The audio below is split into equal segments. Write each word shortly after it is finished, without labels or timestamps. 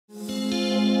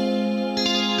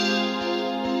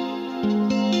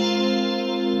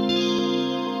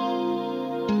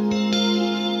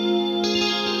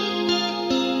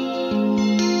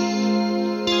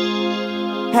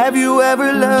you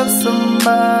ever loved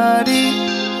somebody?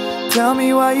 Tell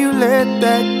me why you let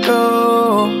that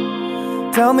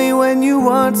go. Tell me when you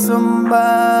want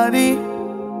somebody.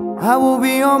 I will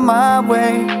be on my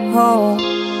way home.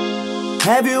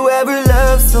 Have you ever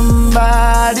loved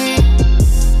somebody?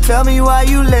 Tell me why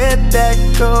you let that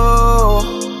go.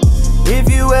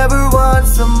 If you ever want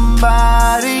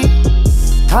somebody,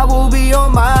 I will be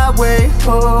on my way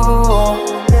home.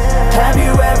 Have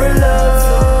you ever loved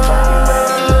somebody?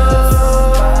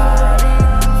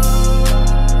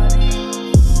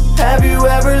 Have you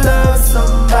ever loved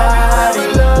somebody?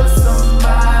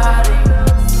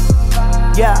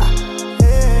 Yeah.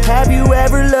 Have you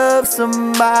ever loved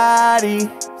somebody?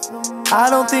 I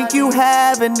don't think you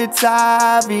have, and it's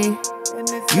obvious.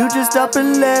 You just up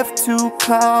and left too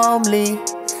calmly.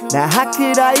 Now how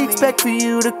could I expect for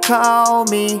you to call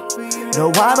me?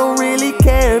 No, I don't really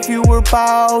care if you were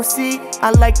bossy.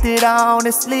 I liked it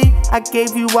honestly. I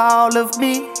gave you all of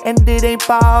me, and it ain't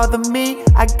bother me.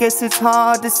 I guess it's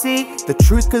hard to see the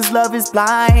truth, cause love is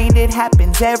blind. It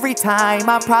happens every time.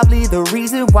 I'm probably the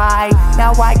reason why.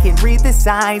 Now I can read the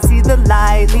signs, see the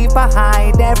light, leave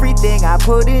behind. Everything I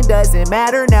put in doesn't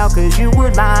matter now, cause you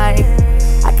were lying.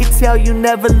 I can tell you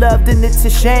never loved, and it's a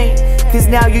shame, cause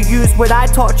now you use what I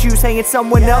taught you, saying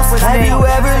someone else's name. Have you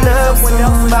ever loved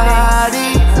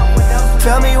somebody?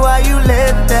 Tell me why you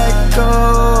let that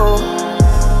go.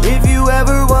 If you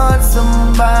ever want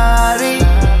somebody,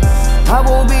 I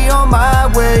will be on my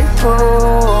way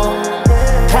home.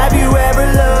 Have you ever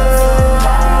loved?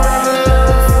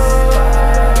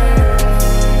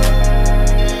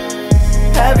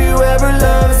 Have you ever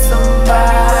loved somebody?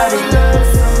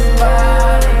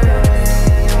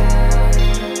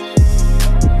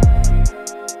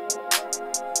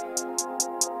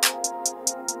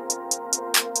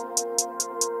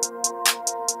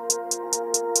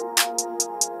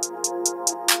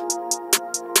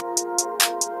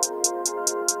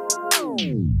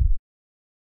 Mm.